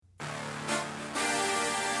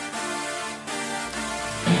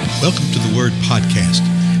Welcome to the Word Podcast.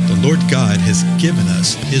 The Lord God has given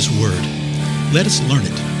us His Word. Let us learn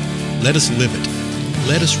it. Let us live it.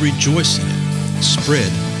 Let us rejoice in it.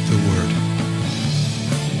 Spread the Word.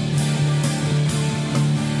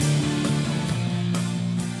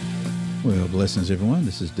 Well, blessings, everyone.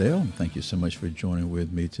 This is Dale. Thank you so much for joining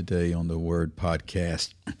with me today on the Word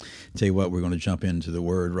Podcast. Tell you what, we're going to jump into the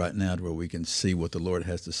Word right now to where we can see what the Lord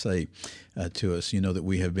has to say to us. You know that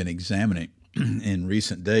we have been examining in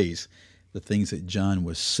recent days the things that John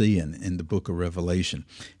was seeing in the book of Revelation.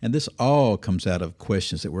 And this all comes out of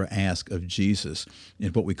questions that were asked of Jesus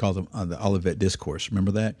in what we call the Olivet Discourse.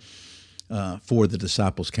 Remember that? Four of the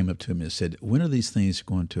disciples came up to him and said, when are these things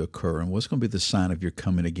going to occur? And what's going to be the sign of your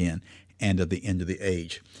coming again and of the end of the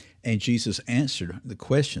age? And Jesus answered the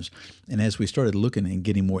questions. And as we started looking and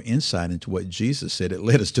getting more insight into what Jesus said, it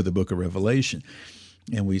led us to the book of Revelation.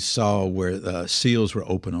 And we saw where seals were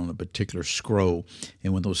open on a particular scroll.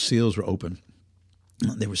 And when those seals were open,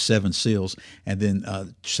 there were 7 seals, and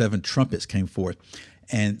then 7 trumpets came forth.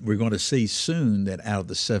 And we're going to see soon that out of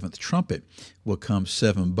the 7th trumpet will come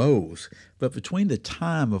 7 bowls. But between the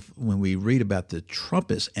time of when we read about the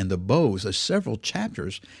trumpets and the bowls, there's several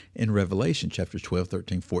chapters in Revelation, chapters 12,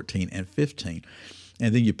 13, 14, and 15.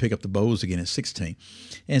 And then you pick up the bowls again in 16.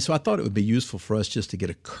 And so I thought it would be useful for us just to get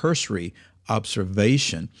a cursory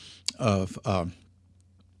observation of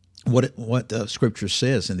what Scripture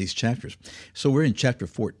says in these chapters. So we're in chapter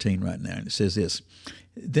 14 right now, and it says this: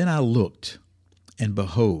 Then I looked, and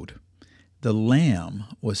behold, the Lamb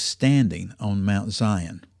was standing on Mount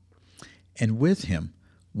Zion, and with him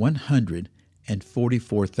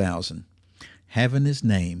 144,000, having his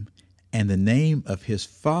name and the name of his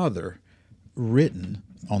Father written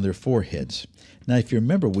on their foreheads. Now, if you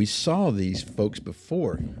remember, we saw these folks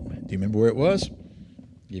before. Do you remember where it was?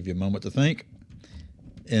 Give you a moment to think.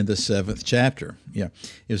 In the 7th chapter. Yeah,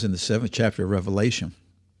 it was in the 7th chapter of Revelation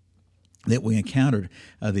that we encountered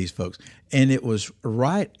these folks. And it was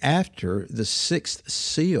right after the 6th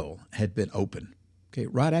seal had been opened. Okay,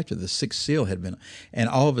 right after the 6th seal had been, and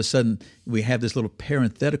all of a sudden we have this little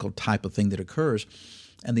parenthetical type of thing that occurs,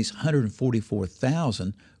 and these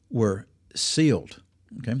 144,000 were sealed.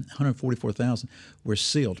 Okay, 144,000 were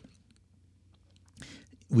sealed.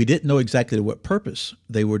 We didn't know exactly to what purpose.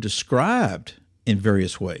 They were described in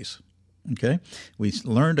various ways. Okay, we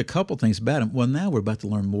learned a couple things about them. Well, now we're about to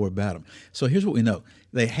learn more about them. So here's what we know.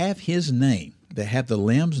 They have his name. They have the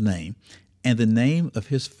Lamb's name and the name of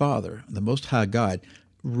his Father, the Most High God,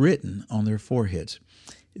 written on their foreheads.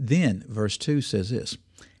 Then, verse 2 says this: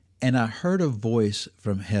 And I heard a voice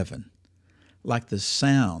from heaven, like the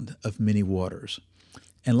sound of many waters,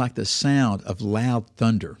 and like the sound of loud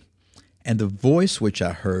thunder. And the voice which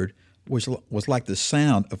I heard was like the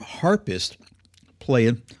sound of harpists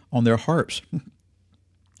playing on their harps.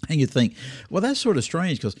 And you think, well, that's sort of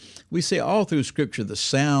strange, because we see all through Scripture the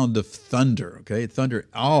sound of thunder, okay? Thunder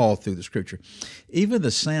all through the Scripture. Even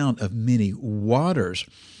the sound of many waters.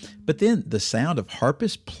 But then the sound of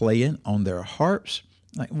harpists playing on their harps.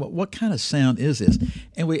 Like, what kind of sound is this?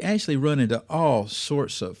 And we actually run into all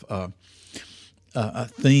sorts of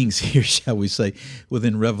things here, shall we say,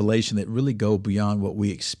 within Revelation that really go beyond what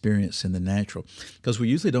we experience in the natural, because we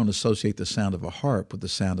usually don't associate the sound of a harp with the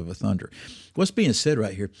sound of a thunder. What's being said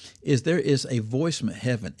right here is there is a voice from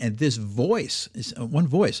heaven, and this voice is one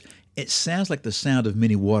voice. It sounds like the sound of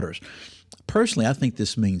many waters. Personally, I think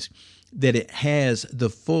this means that it has the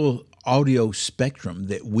full audio spectrum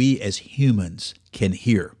that we as humans can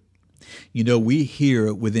hear. You know, we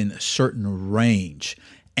hear within a certain range.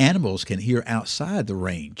 Animals can hear outside the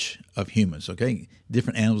range of humans, okay?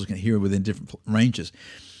 Different animals can hear within different ranges.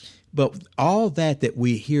 But all that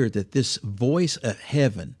we hear, that this voice of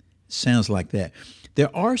heaven sounds like that.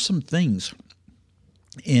 There are some things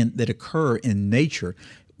that occur in nature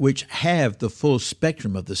which have the full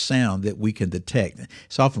spectrum of the sound that we can detect.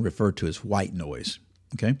 It's often referred to as white noise,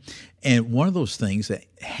 okay? And one of those things that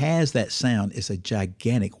has that sound is a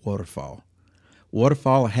gigantic waterfall.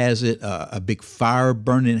 Waterfall has it, a big fire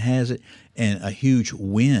burning has it, and a huge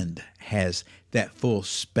wind has that full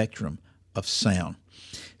spectrum of sound.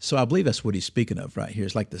 So I believe that's what he's speaking of right here.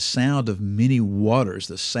 It's like the sound of many waters,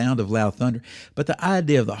 the sound of loud thunder. But the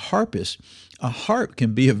idea of the harpist, a harp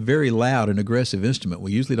can be a very loud and aggressive instrument.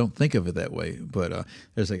 We usually don't think of it that way, but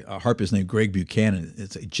there's a harpist named Greg Buchanan.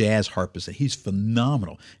 It's a jazz harpist. He's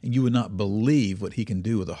phenomenal, and you would not believe what he can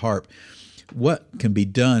do with a harp. What can be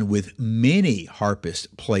done with many harpists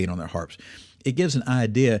playing on their harps. it gives an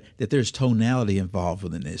idea that there's tonality involved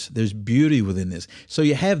within this. There's beauty within this. So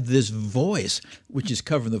you have this voice, which is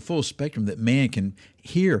covering the full spectrum that man can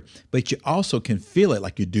hear, but you also can feel it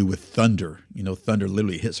like you do with thunder. You know, thunder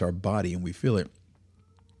literally hits our body and we feel it.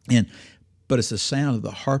 But it's the sound of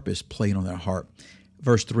the harpist playing on their harp.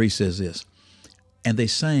 Verse 3 says this, and they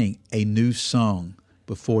sang a new song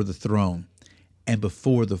before the throne and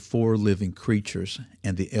before the four living creatures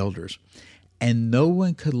and the elders. And no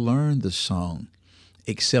one could learn the song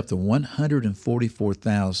except the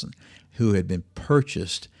 144,000 who had been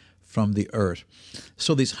purchased from the earth.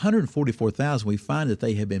 So these 144,000, we find that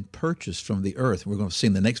they had been purchased from the earth. We're going to see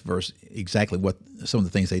in the next verse exactly what some of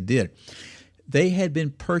the things they did. They had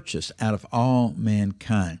been purchased out of all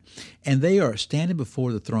mankind, and they are standing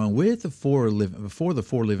before the throne with the four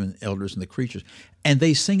living elders and the creatures, and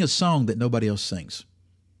they sing a song that nobody else sings.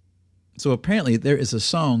 So apparently there is a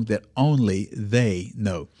song that only they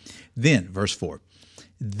know. Then, verse 4,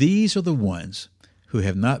 these are the ones who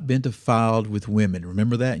have not been defiled with women.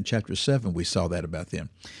 Remember that in chapter 7, we saw that about them.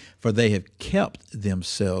 For they have kept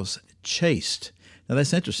themselves chaste. Now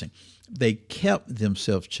that's interesting. They kept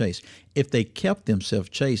themselves chaste. If they kept themselves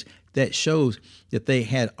chaste, that shows that they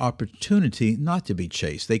had opportunity not to be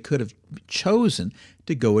chaste. They could have chosen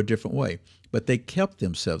to go a different way, but they kept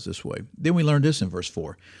themselves this way. Then we learn this in verse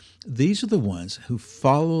 4. These are the ones who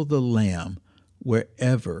follow the Lamb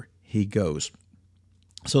wherever he goes.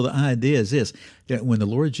 So the idea is this, that when the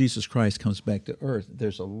Lord Jesus Christ comes back to earth,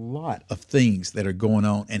 there's a lot of things that are going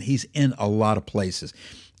on, and he's in a lot of places.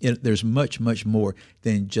 There's much, much more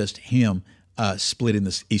than just him splitting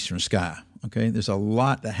the eastern sky. Okay, there's a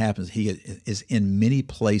lot that happens. He is in many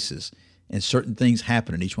places, and certain things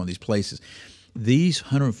happen in each one of these places. These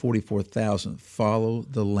 144,000 follow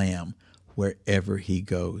the Lamb wherever he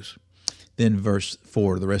goes. Then verse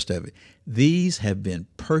 4, the rest of it. These have been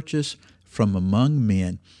purchased from among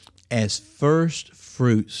men as first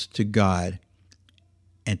fruits to God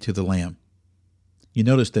and to the Lamb. You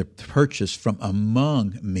notice they're purchased from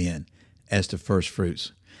among men as the first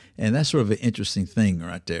fruits. And that's sort of an interesting thing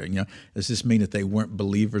right there. You know, does this mean that they weren't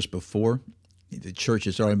believers before? The church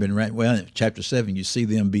has already been right. Well, in chapter 7, you see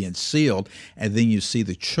them being sealed, and then you see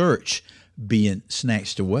the church being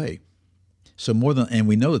snatched away. So and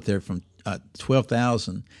we know that they're from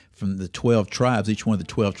 12,000 from the 12 tribes, each one of the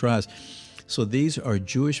 12 tribes. So these are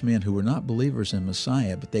Jewish men who were not believers in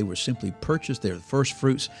Messiah, but they were simply purchased. They're the first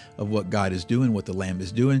fruits of what God is doing, what the Lamb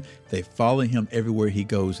is doing. They follow him everywhere he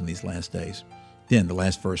goes in these last days. Then the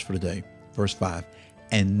last verse for today, verse 5,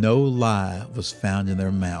 and no lie was found in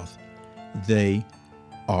their mouth. They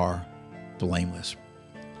are blameless.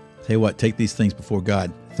 Tell you what, take these things before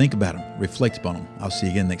God. Think about them. Reflect upon them. I'll see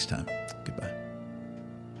you again next time.